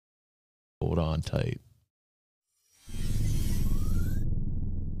Hold on tight.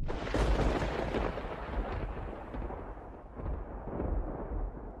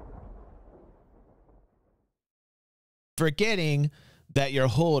 Forgetting that you're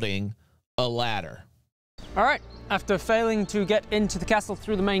holding a ladder. All right, after failing to get into the castle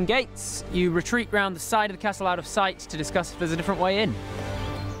through the main gates, you retreat round the side of the castle out of sight to discuss if there's a different way in.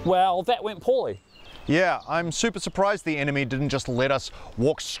 Well, that went poorly. Yeah, I'm super surprised the enemy didn't just let us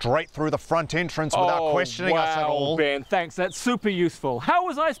walk straight through the front entrance without questioning us at all. Ben, thanks. That's super useful. How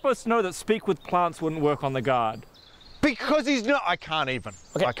was I supposed to know that speak with plants wouldn't work on the guard? Because he's not. I can't even.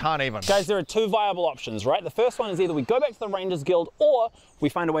 Okay. I can't even. Guys, there are two viable options, right? The first one is either we go back to the Rangers Guild or we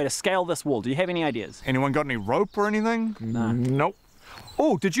find a way to scale this wall. Do you have any ideas? Anyone got any rope or anything? No. Nope.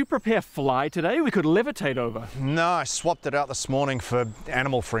 Oh, did you prepare fly today? We could levitate over. No, I swapped it out this morning for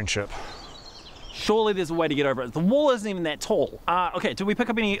animal friendship. Surely there's a way to get over it. The wall isn't even that tall. Okay, do we pick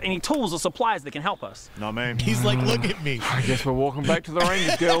up any tools or supplies that can help us? Not me. He's like, look at me. I guess we're walking back to the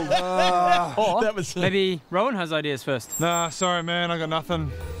Rangers Guild. Or That was maybe Rowan has ideas first. Nah, sorry, man. I got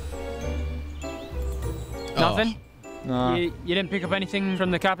nothing. Nothing? Nah. You didn't pick up anything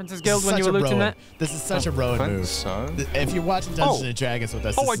from the Carpenters Guild when Such you were a looting Rowan. that? This is such a Rowan think move. so. If you're watching Dungeons and Dragons with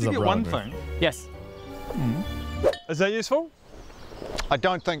us, Oh, this I is did a get Rowan one move. thing. Yes. Is that useful? I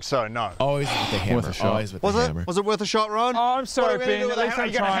don't think so, no. Always with the hammer. Worth a shot. Always with Was the it? hammer. Was it worth a shot, Ron? Oh, I'm sorry, What are we Ben. gonna do At with least the I'm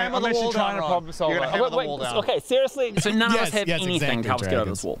You're gonna trying. hammer I'm the actually wall trying down, to Ron. problem solve You're it. gonna hammer the wall down. Okay, seriously? So none of us Yes, have yes, anything exactly, to help us get over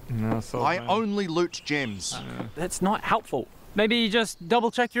dragons. this wall? No, sorry, I man. only loot gems. That's not helpful. Maybe just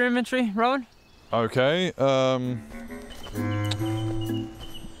double check your inventory, Rowan? Okay,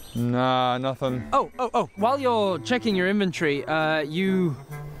 nah, nothing. Oh, while you're checking your inventory, you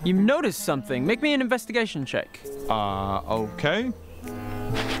notice something. Make me an investigation check. Okay.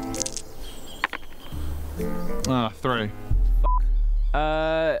 3.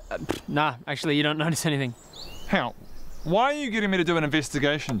 Nah, actually you don't notice anything. Hang on. Why are you getting me to do an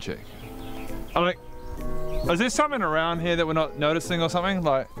investigation check? I'm like, is there something around here that we're not noticing or something?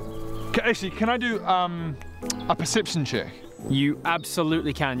 Like, actually, can I do a perception check? You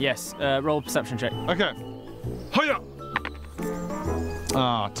absolutely can, yes. Roll a perception check. Okay. Hiya!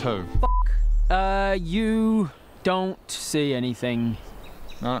 2. You don't see anything.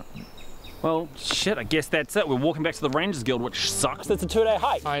 No. Well, shit, I guess that's it. We're walking back to the Rangers Guild, which sucks. It's a 2-day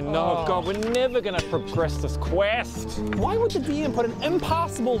hike. I know. Oh, God, we're never going to progress this quest. Why would the DM put an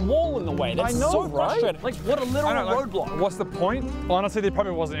impassable wall in the way? That's I know, so right? frustrating. Like, what a literal I know, like, roadblock. what's the point? Honestly, there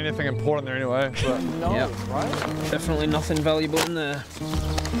probably wasn't anything important there anyway. But No, Yeah. right? Definitely nothing valuable in there.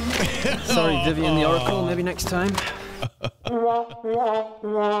 Sorry, Vivian the Oracle, maybe next time.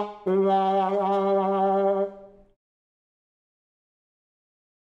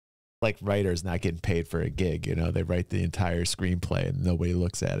 Like writers not getting paid for a gig, you know? They write the entire screenplay and nobody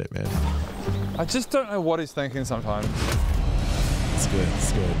looks at it, man. I just don't know what he's thinking sometimes. It's good,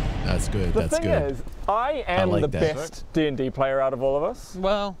 it's good. That's good, The that's thing good. is, I am like the that. best D&D player out of all of us.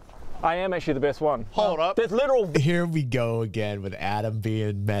 Well, I am actually the best one. Hold up. There's literal Here we go again with Adam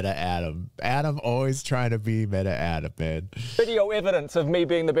being meta Adam. Adam always trying to be meta Adam, man. video evidence of me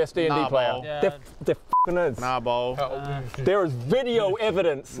being the best D&D Nah, player. Bo. Yeah. There f***ing is. Nah, Bo. There is video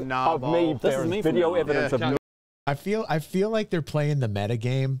evidence Nah, of Bo. me. This There is is me from video now on. evidence Yeah. of me. I feel like they're playing the meta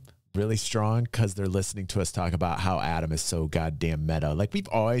game really strong because they're listening to us talk about how Adam is so goddamn meta. Like, we've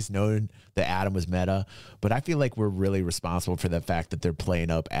always known that Adam was meta, but I feel like we're really responsible for the fact that they're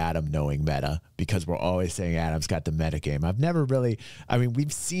playing up Adam knowing meta because we're always saying Adam's got the meta game. I've never really, I mean,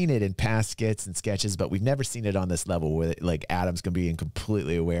 we've seen it in past skits and sketches, but we've never seen it on this level where like Adam's gonna be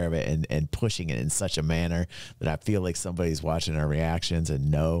completely aware of it and pushing it in such a manner that I feel like somebody's watching our reactions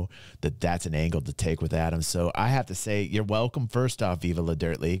and know that that's an angle to take with Adam. So I have to say, you're welcome. First off, Viva La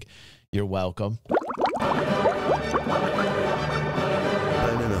Dirt League. You're welcome. I'm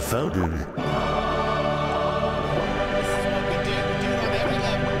in a fountain.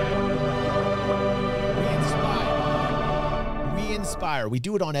 We inspire. We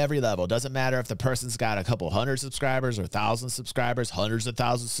do it on every level. Doesn't matter if the person's got a couple hundred subscribers or 1,000 subscribers, hundreds of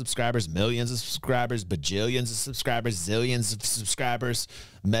thousands of subscribers, millions of subscribers, bajillions of subscribers, zillions of subscribers,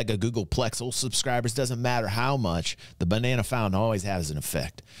 mega Google Plexel subscribers. Doesn't matter how much. The banana fountain always has an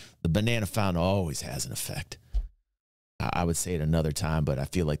effect. The banana fountain always has an effect. I would say it another time, but I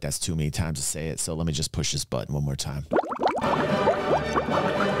feel like that's too many times to say it. So let me just push this button one more time. I'm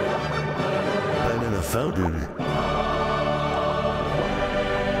in a fountain.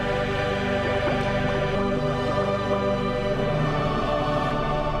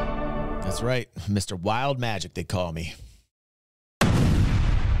 That's right. Mr. Wild Magic, they call me.